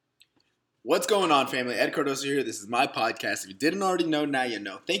What's going on, family? Ed Cardoso here. This is my podcast. If you didn't already know, now you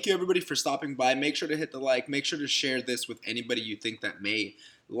know. Thank you, everybody, for stopping by. Make sure to hit the like. Make sure to share this with anybody you think that may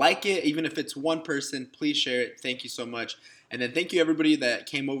like it. Even if it's one person, please share it. Thank you so much. And then thank you, everybody that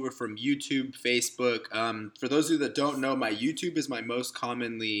came over from YouTube, Facebook. For those of you that don't know, my YouTube is my most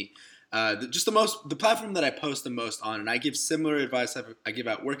commonly the platform that I post the most on, and I give similar advice. I give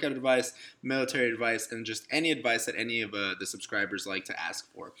out workout advice, military advice, and just any advice that any of the subscribers like to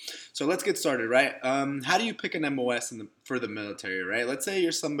ask for. So let's get started, right? How do you pick an MOS for the military, right? Let's say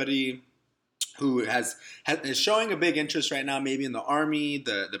you're somebody who is showing a big interest right now, maybe in the Army,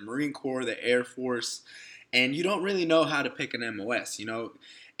 the Marine Corps, the Air Force, and you don't really know how to pick an MOS,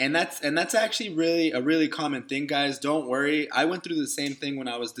 and that's actually really a really common thing, guys. Don't worry. I went through the same thing when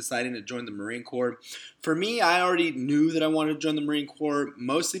I was deciding to join the Marine Corps. For me, I already knew that I wanted to join the Marine Corps,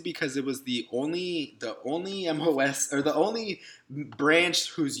 mostly because it was the only MOS, or the only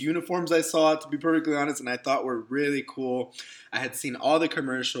branch whose uniforms I saw, to be perfectly honest, and I thought were really cool. I had seen all the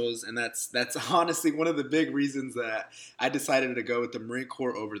commercials, and that's honestly one of the big reasons that I decided to go with the Marine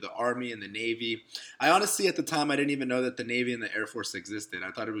Corps over the Army and the Navy. I honestly, at the time, I didn't even know that the Navy and the Air Force existed. I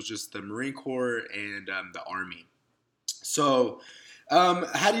thought it was just the Marine Corps and the Army. So,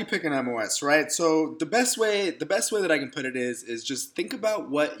 how do you pick an MOS, right? So the best way that I can put it is just think about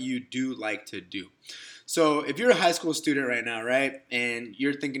what you do like to do. So if you're a high school student right now, right, and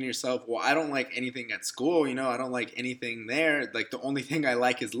you're thinking to yourself, well, I don't like anything at school, I don't like anything there. Like the only thing I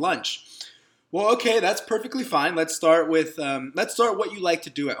like is lunch. Well, okay, that's perfectly fine. Let's start what you like to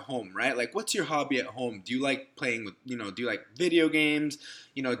do at home, right? Like, what's your hobby at home? Do you like playing with, do you like video games?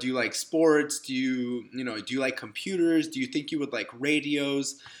 Do you like sports? Do you like computers? Do you think you would like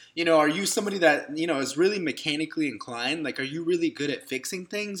radios? Are you somebody that, is really mechanically inclined? Like, are you really good at fixing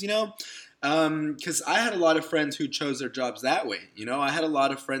things, Because I had a lot of friends who chose their jobs that way. I had a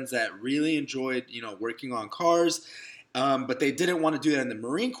lot of friends that really enjoyed, working on cars, but they didn't want to do that in the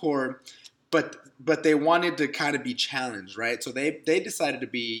Marine Corps, but they wanted to kind of be challenged, right? So they decided to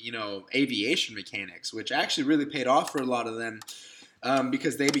be, aviation mechanics, which actually really paid off for a lot of them,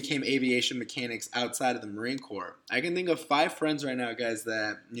 because they became aviation mechanics outside of the Marine Corps. I can think of 5 friends right now, guys,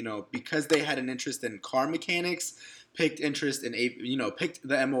 that, because they had an interest in car mechanics, picked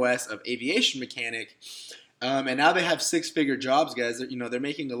the MOS of aviation mechanic. And now they have six-figure jobs, guys. They're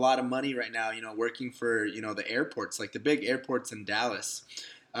making a lot of money right now, working for, the airports, like the big airports in Dallas.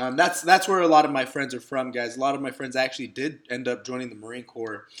 That's where a lot of my friends are from, guys. A lot of my friends actually did end up joining the Marine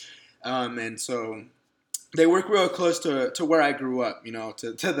Corps, and so they work real close to where I grew up,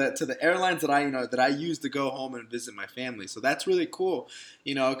 to the airlines that I use to go home and visit my family. So that's really cool,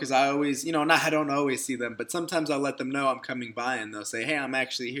 because I always, not I don't always see them, but sometimes I'll let them know I'm coming by, and they'll say, "Hey, I'm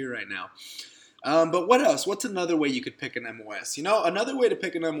actually here right now." But what else? What's another way you could pick an MOS? Another way to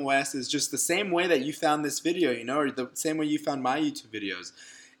pick an MOS is just the same way that you found this video, or the same way you found my YouTube videos,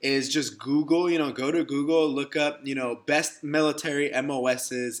 is just Google, go to Google, look up, best military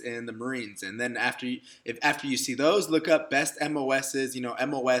MOSs in the Marines. And then after you see those, look up best MOSs,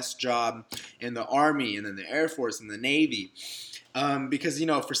 MOS job in the Army, and then the Air Force and the Navy. Because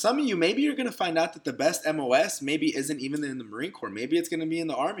for some of you, maybe you're going to find out that the best MOS maybe isn't even in the Marine Corps. Maybe it's going to be in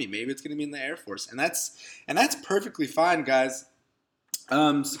the Army. Maybe it's going to be in the Air Force, and that's perfectly fine, guys.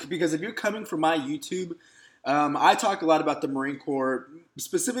 Because if you're coming from my YouTube, I talk a lot about the Marine Corps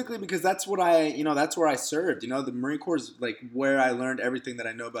specifically because that's that's where I served. The Marine Corps is like where I learned everything that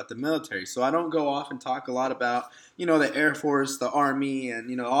I know about the military. So I don't go off and talk a lot about, the Air Force, the Army,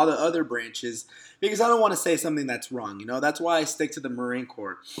 and, all the other branches, because I don't want to say something that's wrong. That's why I stick to the Marine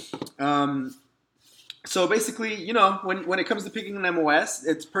Corps. So basically, when it comes to picking an MOS,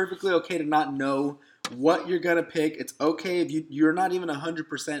 it's perfectly okay to not know what you're going to pick. It's okay if you're not even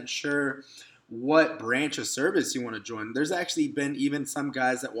 100% sure what branch of service you want to join. There's actually been even some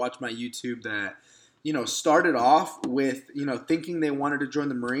guys that watch my YouTube that, started off with, thinking they wanted to join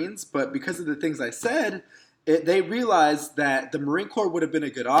the Marines, but because of the things I said, they realized that the Marine Corps would have been a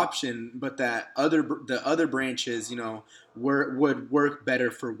good option, but that the other branches, would work better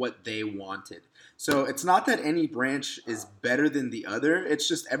for what they wanted. So it's not that any branch is better than the other. It's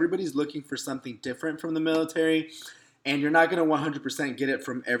just everybody's looking for something different from the military, and you're not going to 100% get it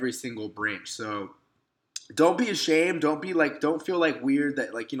from every single branch. So don't be ashamed. Don't feel like weird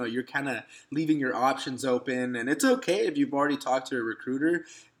that you're kind of leaving your options open. And it's okay if you've already talked to a recruiter.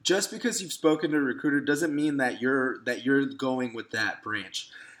 Just because you've spoken to a recruiter doesn't mean that you're going with that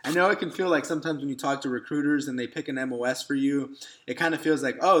branch. I know it can feel like sometimes when you talk to recruiters and they pick an MOS for you, it kind of feels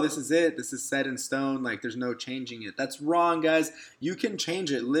like, oh, this is it. This is set in stone. Like there's no changing it. That's wrong, guys. You can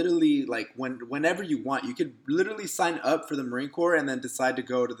change it literally like whenever you want. You could literally sign up for the Marine Corps and then decide to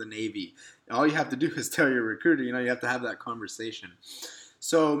go to the Navy. All you have to do is tell your recruiter, you have to have that conversation.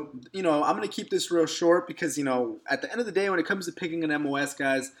 So, I'm going to keep this real short because, at the end of the day, when it comes to picking an MOS,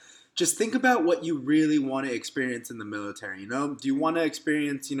 guys, just think about what you really want to experience in the military. Do you want to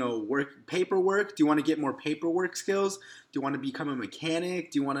experience, paperwork? Do you want to get more paperwork skills? Do you want to become a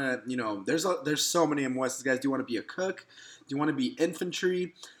mechanic? Do you want to, there's so many MOSs, guys. Do you want to be a cook? Do you want to be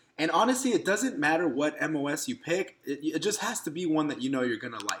infantry? And honestly, it doesn't matter what MOS you pick. It just has to be one that you're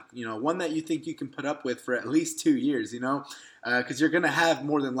going to like. One that you think you can put up with for at least 2 years, because you're going to have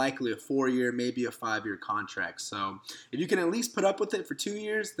more than likely a 4-year, maybe a 5-year contract. So if you can at least put up with it for 2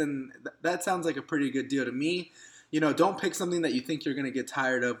 years, then that sounds like a pretty good deal to me. Don't pick something that you think you're going to get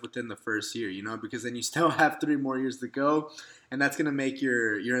tired of within the first year, because then you still have 3 more years to go. And that's going to make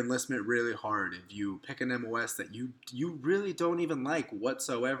your enlistment really hard if you pick an MOS that you really don't even like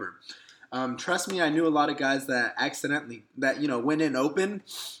whatsoever. Trust me, I knew a lot of guys that accidentally, went in open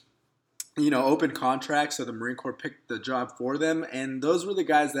contracts, so the Marine Corps picked the job for them. And those were the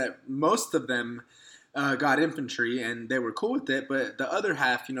guys that most of them got infantry, and they were cool with it. But the other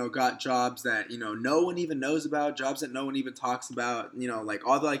half, got jobs that no one even knows about, jobs that no one even talks about. Like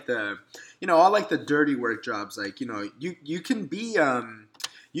all the dirty work jobs. Like you can be a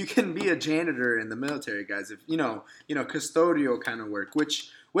janitor in the military, guys. If custodial kind of work,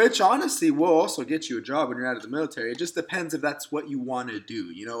 which honestly will also get you a job when you're out of the military. It just depends if that's what you want to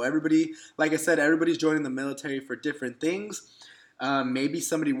do. Everybody, like I said, everybody's joining the military for different things. Maybe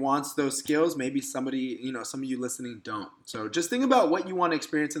somebody wants those skills. Maybe somebody, some of you listening don't. So just think about what you want to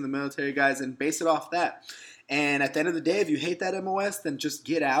experience in the military, guys, and base it off that. And at the end of the day, if you hate that MOS, then just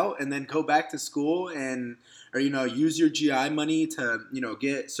get out and then go back to school or use your GI money to,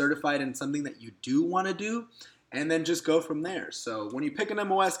 get certified in something that you do want to do, and then just go from there. So when you pick an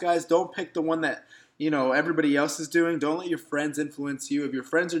MOS, guys, don't pick the one that everybody else is doing. Don't let your friends influence you. If your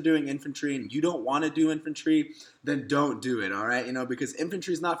friends are doing infantry and you don't want to do infantry, then don't do it, all right? Because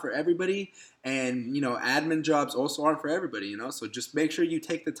infantry is not for everybody, and, admin jobs also aren't for everybody, So just make sure you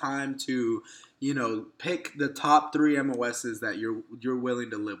take the time to, pick the top 3 MOSs that you're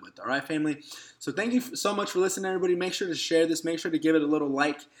willing to live with, all right, family? So thank you so much for listening, everybody. Make sure to share this. Make sure to give it a little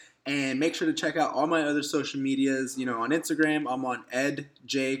like. And make sure to check out all my other social medias. On Instagram, I'm on Ed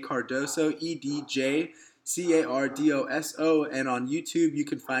J Cardoso, EDJCARDOSO. And on YouTube, you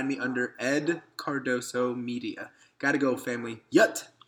can find me under Ed Cardoso Media. Gotta go, family. Yut!